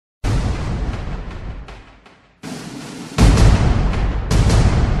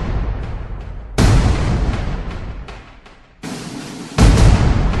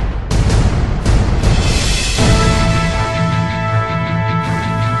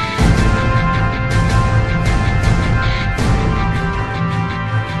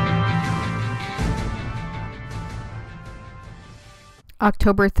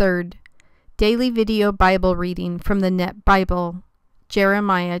October 3rd. Daily Video Bible Reading from the Net Bible,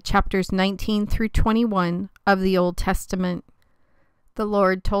 Jeremiah chapters 19 through 21 of the Old Testament. The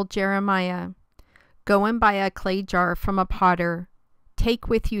Lord told Jeremiah, "Go and buy a clay jar from a potter. Take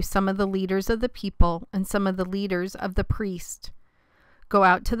with you some of the leaders of the people and some of the leaders of the priests. Go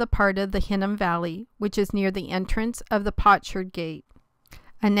out to the part of the Hinnom Valley, which is near the entrance of the Potsherd Gate.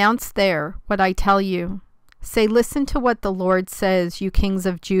 Announce there what I tell you. Say, listen to what the Lord says, you kings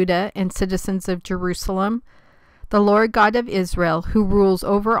of Judah and citizens of Jerusalem. The Lord God of Israel, who rules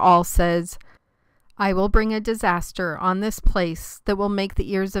over all, says, I will bring a disaster on this place that will make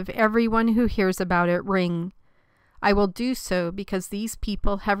the ears of everyone who hears about it ring. I will do so because these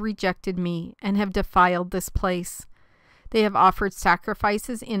people have rejected me and have defiled this place. They have offered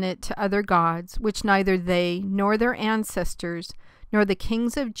sacrifices in it to other gods, which neither they nor their ancestors nor the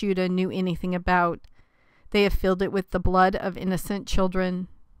kings of Judah knew anything about. They have filled it with the blood of innocent children.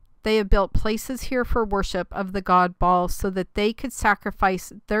 They have built places here for worship of the god Baal so that they could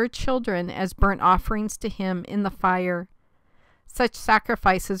sacrifice their children as burnt offerings to him in the fire. Such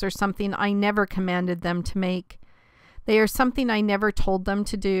sacrifices are something I never commanded them to make. They are something I never told them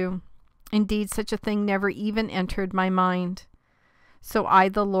to do. Indeed, such a thing never even entered my mind. So I,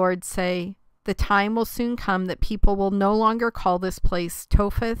 the Lord, say, the time will soon come that people will no longer call this place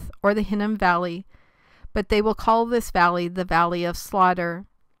Topheth or the Hinnom Valley, but they will call this valley the Valley of Slaughter.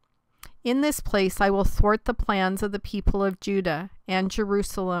 In this place I will thwart the plans of the people of Judah and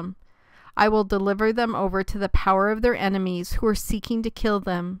Jerusalem. I will deliver them over to the power of their enemies who are seeking to kill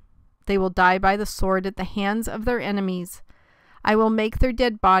them. They will die by the sword at the hands of their enemies. I will make their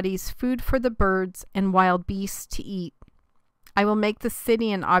dead bodies food for the birds and wild beasts to eat. I will make the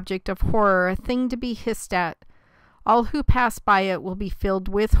city an object of horror, a thing to be hissed at. All who pass by it will be filled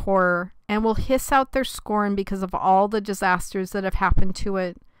with horror and will hiss out their scorn because of all the disasters that have happened to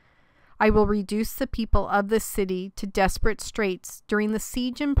it. I will reduce the people of this city to desperate straits during the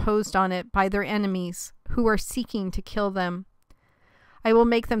siege imposed on it by their enemies, who are seeking to kill them. I will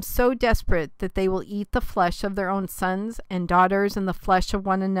make them so desperate that they will eat the flesh of their own sons and daughters and the flesh of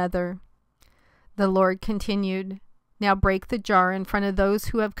one another." The Lord continued, "Now break the jar in front of those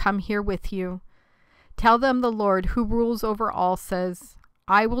who have come here with you. Tell them the Lord who rules over all says,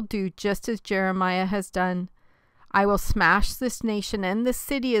 I will do just as Jeremiah has done. I will smash this nation and this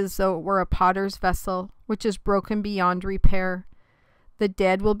city as though it were a potter's vessel, which is broken beyond repair. The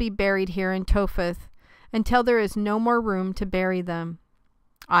dead will be buried here in Topheth until there is no more room to bury them.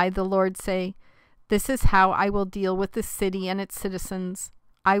 I, the Lord, say, this is how I will deal with this city and its citizens.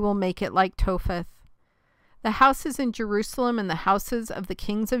 I will make it like Topheth. The houses in Jerusalem and the houses of the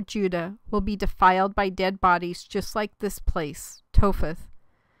kings of Judah will be defiled by dead bodies just like this place, Topheth.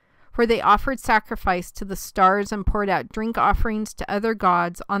 For they offered sacrifice to the stars and poured out drink offerings to other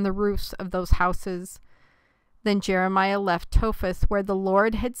gods on the roofs of those houses." Then Jeremiah left Topheth, where the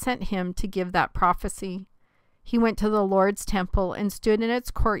Lord had sent him to give that prophecy. He went to the Lord's temple and stood in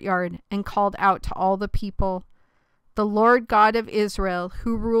its courtyard and called out to all the people, "The Lord God of Israel,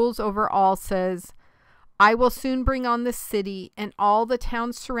 who rules over all, says, I will soon bring on this city and all the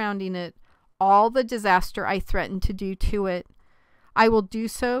towns surrounding it, all the disaster I threatened to do to it. I will do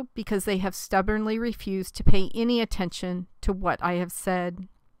so because they have stubbornly refused to pay any attention to what I have said."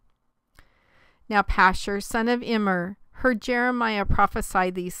 Now Potsherd, son of Immer, heard Jeremiah prophesy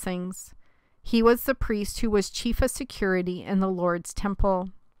these things. He was the priest who was chief of security in the Lord's temple.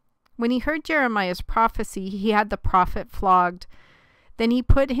 When he heard Jeremiah's prophecy, he had the prophet flogged. Then he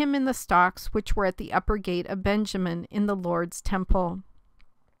put him in the stocks which were at the upper gate of Benjamin in the Lord's temple.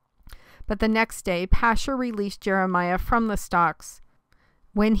 But the next day Potsherd released Jeremiah from the stocks.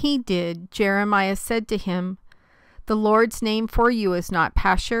 When he did, Jeremiah said to him, "The Lord's name for you is not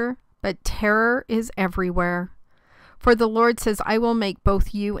Potsherd, but terror is everywhere. For the Lord says, I will make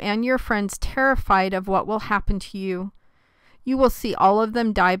both you and your friends terrified of what will happen to you. You will see all of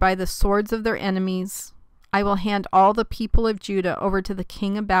them die by the swords of their enemies. I will hand all the people of Judah over to the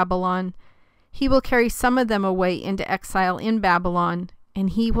king of Babylon. He will carry some of them away into exile in Babylon, and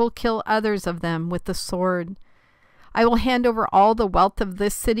he will kill others of them with the sword. I will hand over all the wealth of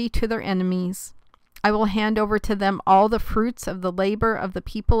this city to their enemies. I will hand over to them all the fruits of the labor of the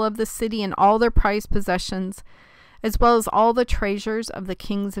people of the city and all their prized possessions, as well as all the treasures of the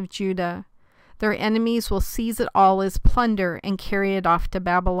kings of Judah. Their enemies will seize it all as plunder and carry it off to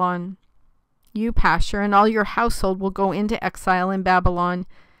Babylon. You, Potsherd, and all your household will go into exile in Babylon.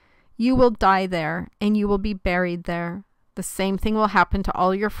 You will die there, and you will be buried there. The same thing will happen to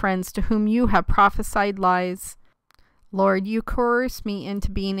all your friends to whom you have prophesied lies. Lord, you coerced me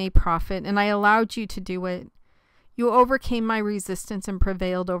into being a prophet, and I allowed you to do it. You overcame my resistance and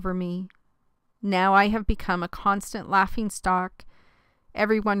prevailed over me. Now I have become a constant laughingstock.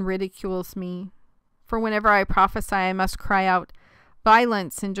 Everyone ridicules me. For whenever I prophesy, I must cry out,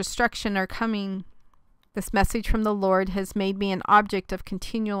 'Violence and destruction are coming.' This message from the Lord has made me an object of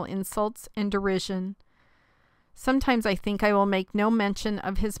continual insults and derision. Sometimes I think I will make no mention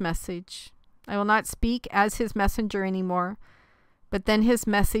of his message. I will not speak as his messenger anymore, but then his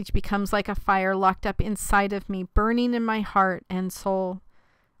message becomes like a fire locked up inside of me, burning in my heart and soul.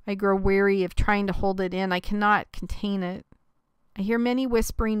 I grow weary of trying to hold it in. I cannot contain it. I hear many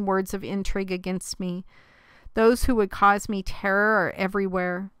whispering words of intrigue against me. Those who would cause me terror are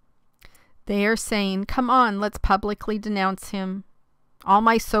everywhere. They are saying, 'Come on, let's publicly denounce him.' All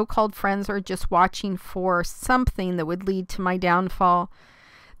my so-called friends are just watching for something that would lead to my downfall.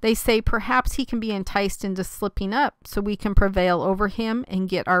 They say perhaps he can be enticed into slipping up so we can prevail over him and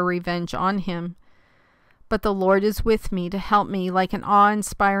get our revenge on him. But the Lord is with me to help me like an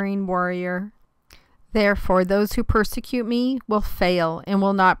awe-inspiring warrior. Therefore, those who persecute me will fail and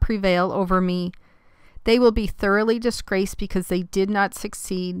will not prevail over me. They will be thoroughly disgraced because they did not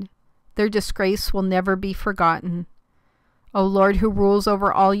succeed. Their disgrace will never be forgotten. O Lord, who rules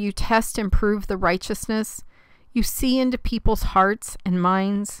over all, you test and prove the righteousness. You see into people's hearts and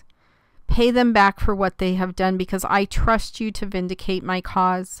minds. Pay them back for what they have done, because I trust you to vindicate my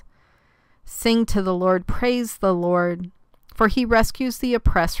cause. Sing to the Lord, praise the Lord, for he rescues the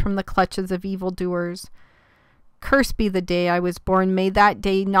oppressed from the clutches of evildoers. Cursed be the day I was born. May that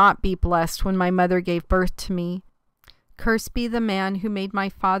day not be blessed when my mother gave birth to me. Cursed be the man who made my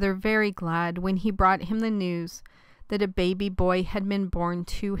father very glad when he brought him the news that a baby boy had been born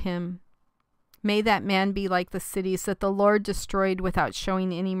to him. May that man be like the cities that the Lord destroyed without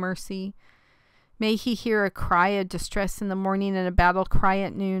showing any mercy. May he hear a cry of distress in the morning and a battle cry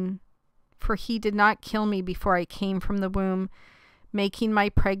at noon. For he did not kill me before I came from the womb, making my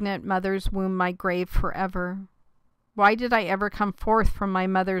pregnant mother's womb my grave forever. Why did I ever come forth from my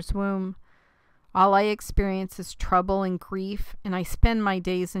mother's womb? All I experience is trouble and grief, and I spend my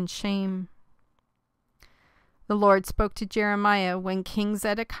days in shame. The Lord spoke to Jeremiah when King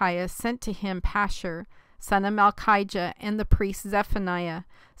Zedekiah sent to him Pashur, son of Malchijah, and the priest Zephaniah,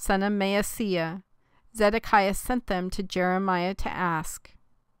 son of Maaseiah. Zedekiah sent them to Jeremiah to ask,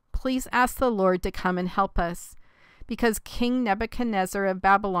 "Please ask the Lord to come and help us, because King Nebuchadnezzar of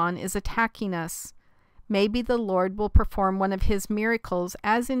Babylon is attacking us. Maybe the Lord will perform one of his miracles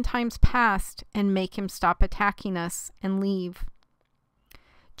as in times past and make him stop attacking us and leave."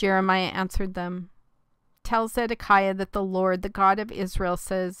 Jeremiah answered them, "Tell Zedekiah that the Lord, the God of Israel,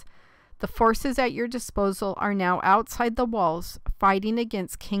 says, the forces at your disposal are now outside the walls fighting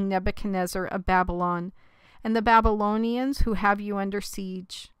against King Nebuchadnezzar of Babylon and the Babylonians who have you under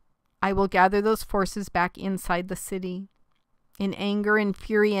siege. I will gather those forces back inside the city. In anger and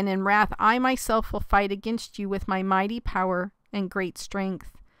fury and in wrath, I myself will fight against you with my mighty power and great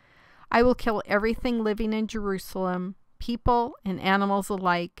strength. I will kill everything living in Jerusalem, people and animals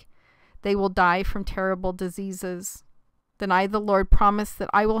alike. They will die from terrible diseases. Then I, the Lord, promise that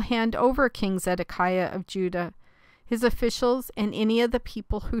I will hand over King Zedekiah of Judah, his officials, and any of the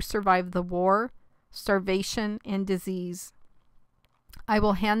people who survived the war, starvation, and disease. I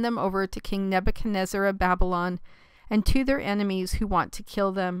will hand them over to King Nebuchadnezzar of Babylon and to their enemies who want to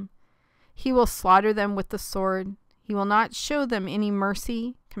kill them. He will slaughter them with the sword. He will not show them any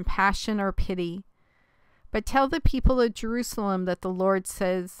mercy, compassion, or pity. But tell the people of Jerusalem that the Lord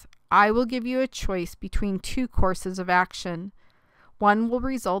says, I will give you a choice between two courses of action. One will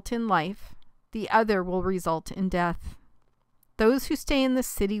result in life, the other will result in death. Those who stay in the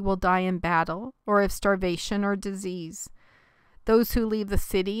city will die in battle, or of starvation or disease. Those who leave the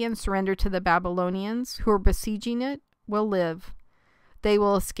city and surrender to the Babylonians, who are besieging it, will live. They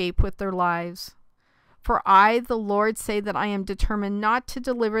will escape with their lives. For I, the Lord, say that I am determined not to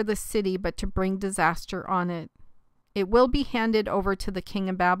deliver the city, but to bring disaster on it. It will be handed over to the king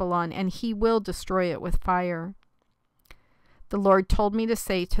of Babylon, and he will destroy it with fire. The Lord told me to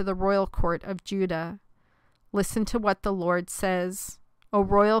say to the royal court of Judah, listen to what the Lord says, O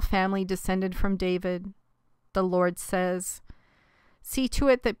royal family descended from David. The Lord says, see to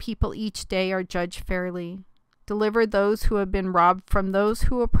it that people each day are judged fairly. Deliver those who have been robbed from those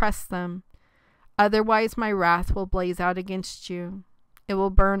who oppress them. Otherwise my wrath will blaze out against you. It will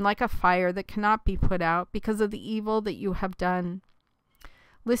burn like a fire that cannot be put out because of the evil that you have done.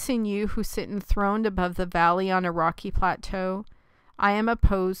 Listen, you who sit enthroned above the valley on a rocky plateau. I am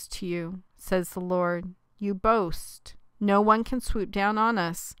opposed to you, says the Lord. You boast. No one can swoop down on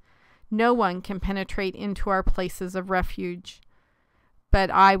us. No one can penetrate into our places of refuge. but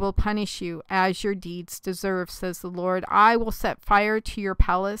I will punish you as your deeds deserve, says the Lord. I will set fire to your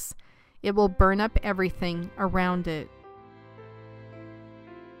palace. It will burn up everything around it.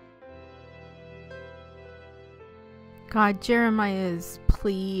 God, Jeremiah's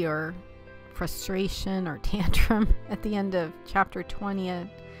plea or frustration or tantrum at the end of chapter 20,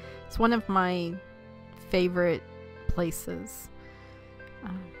 it's one of my favorite places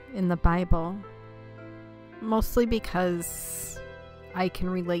in the Bible, mostly because I can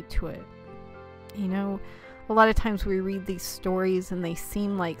relate to it. You know, a lot of times we read these stories and they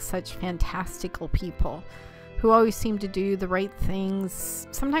seem like such fantastical people who always seem to do the right things,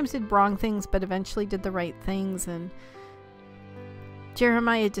 sometimes did wrong things, but eventually did the right things. And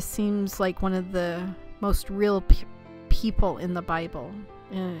Jeremiah just seems like one of the most real people in the Bible,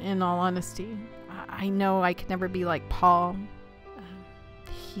 in all honesty. I know I could never be like Paul.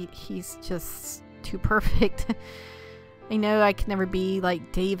 He's just too perfect. I know I could never be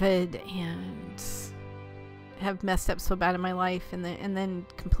like David and have messed up so bad in my life and then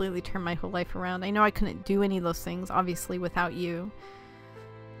completely turn my whole life around. I know I couldn't do any of those things, obviously, without you.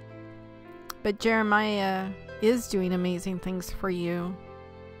 But Jeremiah is doing amazing things for you,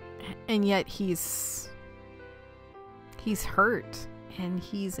 and yet he's hurt, and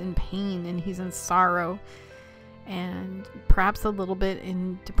he's in pain, and he's in sorrow, and perhaps a little bit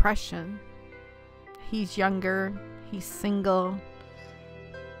in depression. He's younger, he's single,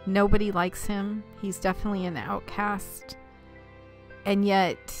 nobody likes him, he's definitely an outcast, and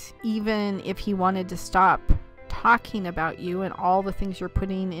yet even if he wanted to stop talking about you and all the things you're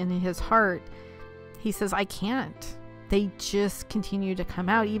putting in his heart, he says, I can't. They just continue to come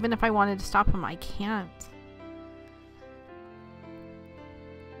out. Even if I wanted to stop him, I can't.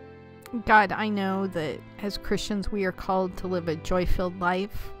 God, I know that as Christians, we are called to live a joy-filled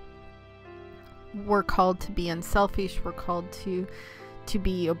life. We're called to be unselfish. We're called to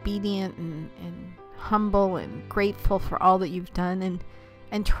be obedient and humble and grateful for all that you've done.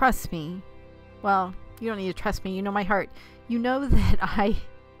 And trust me. Well, you don't need to trust me. You know my heart. You know that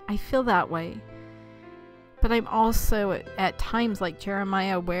I feel that way. But I'm also at times like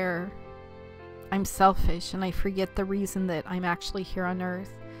Jeremiah where I'm selfish and I forget the reason that I'm actually here on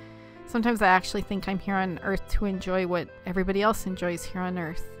earth. Sometimes I actually think I'm here on earth to enjoy what everybody else enjoys here on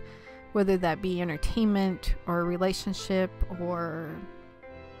earth, whether that be entertainment or a relationship or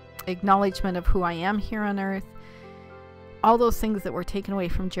acknowledgement of who I am here on earth. All those things that were taken away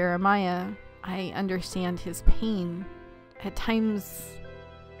from Jeremiah, I understand his pain. At times,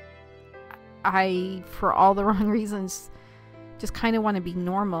 I, for all the wrong reasons, just kind of want to be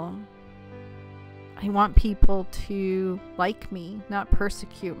normal. I want people to like me, not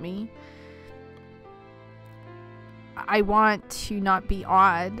persecute me. I want to not be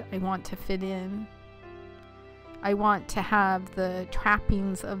odd. I want to fit in. I want to have the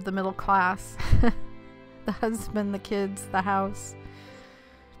trappings of the middle class. The husband, the kids, the house.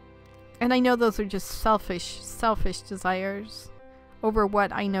 And I know those are just selfish desires over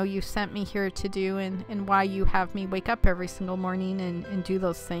what I know you sent me here to do and why you have me wake up every single morning and do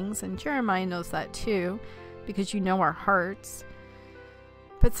those things. And Jeremiah knows that too, because you know our hearts.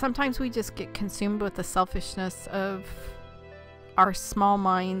 But sometimes we just get consumed with the selfishness of our small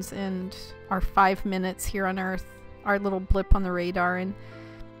minds and our 5 minutes here on earth, our little blip on the radar, and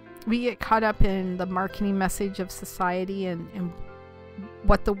we get caught up in the marketing message of society and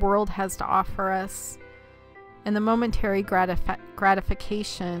what the world has to offer us. And the momentary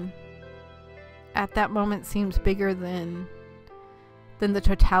gratification at that moment seems bigger than the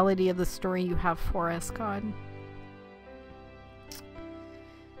totality of the story you have for us, God.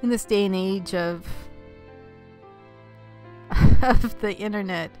 In this day and age of the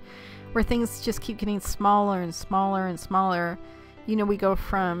internet, where things just keep getting smaller and smaller and smaller, you know, we go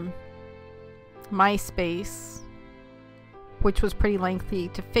from MySpace, which was pretty lengthy,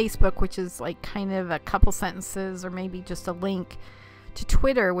 to Facebook, which is like kind of a couple sentences or maybe just a link, to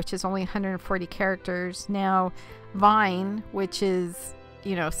Twitter, which is only 140 characters. Now Vine, which is,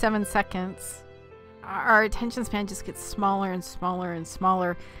 7 seconds. Our attention span just gets smaller and smaller and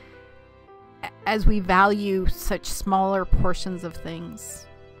smaller as we value such smaller portions of things.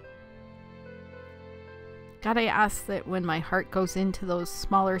 God, I ask that when my heart goes into those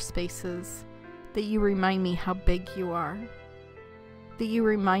smaller spaces, that you remind me how big you are. That you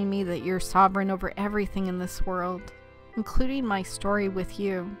remind me that you're sovereign over everything in this world, including my story with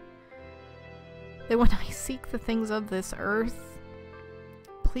you. That when I seek the things of this earth,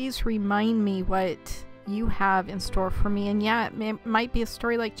 please remind me what you have in store for me. And yeah, it might be a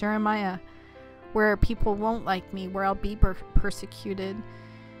story like where people won't like me, where I'll be persecuted,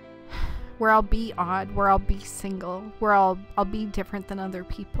 where I'll be odd, where I'll be single, where I'll be different than other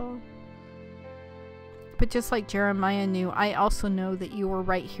people. But just like Jeremiah knew, I also know that you were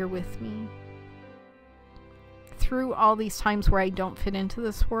right here with me. Through all these times where I don't fit into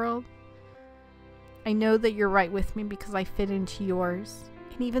this world, I know that you're right with me because I fit into yours.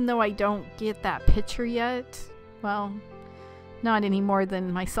 And even though I don't get that picture yet, well, not any more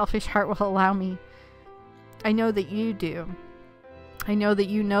than my selfish heart will allow me, I know that you do. I know that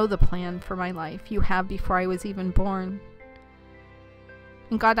you know the plan for my life. You have before I was even born.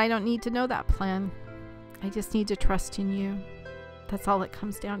 And God, I don't need to know that plan. I just need to trust in you. That's all it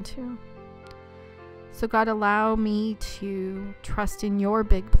comes down to. So God, allow me to trust in your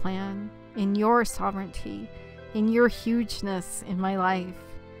big plan, in your sovereignty, in your hugeness in my life.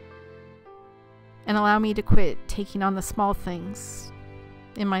 And allow me to quit taking on the small things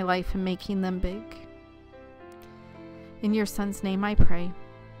in my life and making them big. In your Son's name I pray.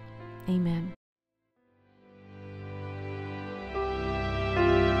 Amen.